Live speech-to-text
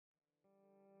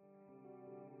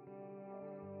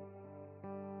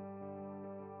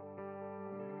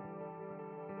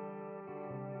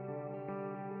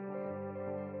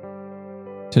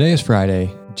Today is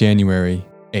Friday, January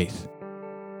 8th.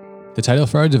 The title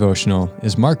for our devotional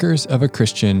is Markers of a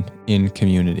Christian in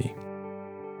Community.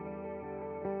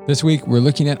 This week, we're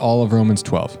looking at all of Romans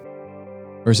 12.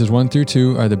 Verses 1 through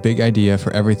 2 are the big idea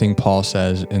for everything Paul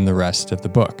says in the rest of the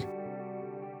book.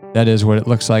 That is what it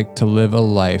looks like to live a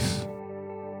life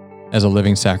as a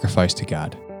living sacrifice to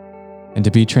God, and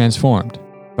to be transformed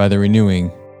by the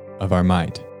renewing of our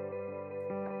mind.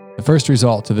 The first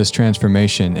result of this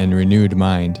transformation and renewed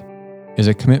mind is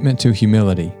a commitment to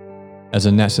humility as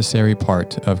a necessary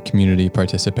part of community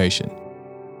participation.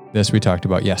 This we talked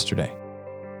about yesterday.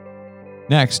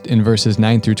 Next, in verses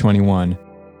 9 through 21,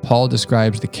 Paul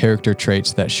describes the character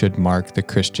traits that should mark the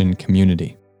Christian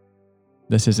community.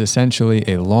 This is essentially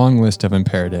a long list of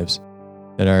imperatives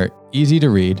that are easy to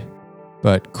read,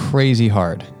 but crazy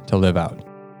hard to live out.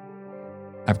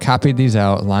 I've copied these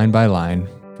out line by line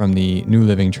from the New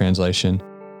Living Translation,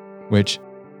 which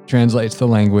translates the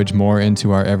language more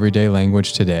into our everyday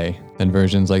language today than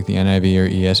versions like the NIV or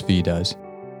ESV does,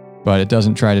 but it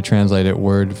doesn't try to translate it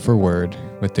word for word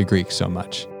with the Greek so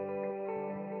much.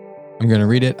 I'm going to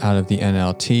read it out of the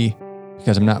NLT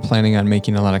because I'm not planning on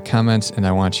making a lot of comments, and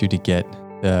I want you to get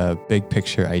the big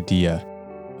picture idea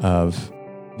of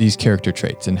these character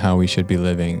traits and how we should be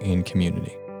living in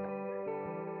community.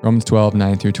 Romans 12,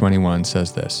 9 through 21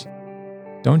 says this: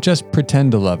 Don't just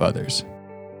pretend to love others.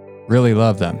 Really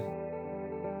love them.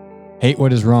 Hate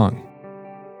what is wrong.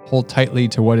 Hold tightly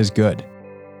to what is good.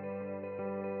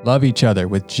 Love each other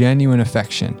with genuine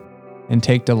affection and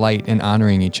take delight in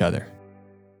honoring each other.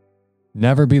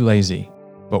 Never be lazy,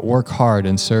 but work hard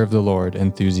and serve the Lord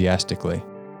enthusiastically.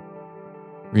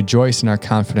 Rejoice in our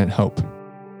confident hope.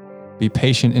 Be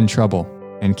patient in trouble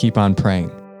and keep on praying.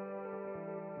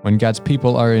 When God's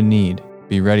people are in need,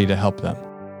 be ready to help them.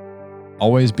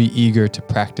 Always be eager to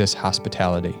practice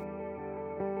hospitality.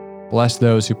 Bless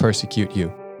those who persecute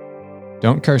you.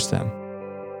 Don't curse them.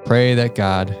 Pray that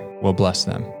God will bless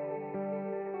them.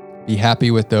 Be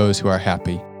happy with those who are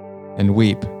happy, and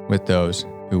weep with those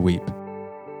who weep.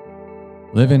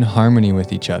 Live in harmony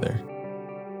with each other.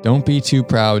 Don't be too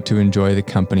proud to enjoy the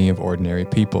company of ordinary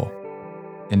people,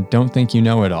 and don't think you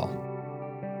know it all.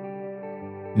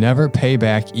 Never pay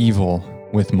back evil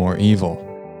with more evil.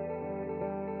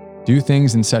 Do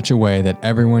things in such a way that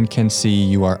everyone can see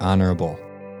you are honorable.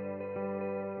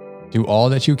 Do all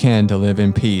that you can to live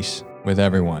in peace with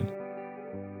everyone.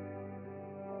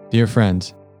 Dear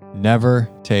friends, never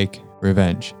take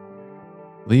revenge.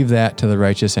 Leave that to the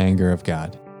righteous anger of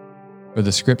God. For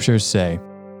the scriptures say,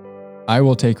 I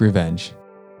will take revenge.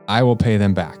 I will pay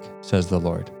them back, says the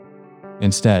Lord.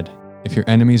 Instead, if your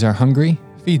enemies are hungry,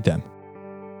 feed them.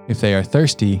 If they are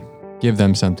thirsty, give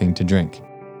them something to drink.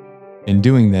 In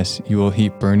doing this, you will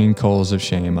heap burning coals of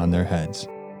shame on their heads.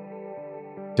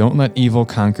 Don't let evil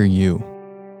conquer you,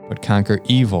 but conquer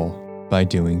evil by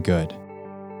doing good.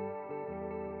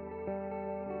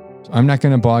 So I'm not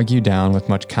going to bog you down with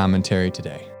much commentary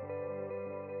today.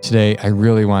 Today, I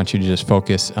really want you to just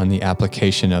focus on the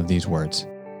application of these words.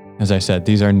 As I said,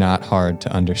 these are not hard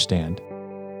to understand.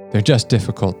 They're just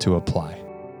difficult to apply.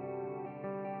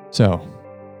 So,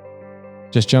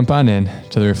 just jump on in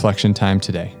to the reflection time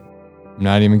today. I'm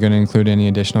not even going to include any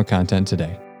additional content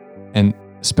today. And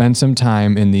spend some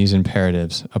time in these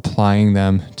imperatives, applying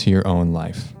them to your own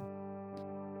life.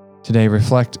 Today,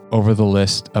 reflect over the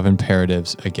list of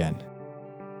imperatives again.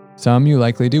 Some you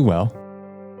likely do well,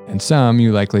 and some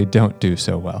you likely don't do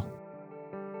so well.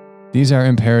 These are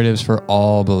imperatives for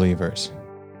all believers.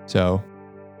 So,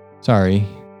 sorry,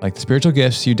 like the spiritual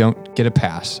gifts, you don't get a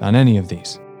pass on any of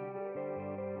these.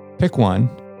 Pick one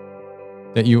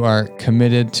that you are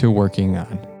committed to working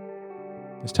on.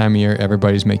 This time of year,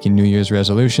 everybody's making New Year's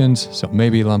resolutions, so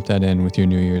maybe lump that in with your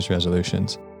New Year's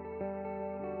resolutions.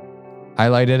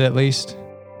 Highlight it at least,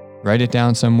 write it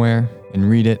down somewhere, and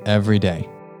read it every day.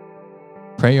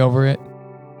 Pray over it,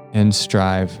 and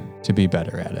strive to be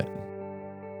better at it.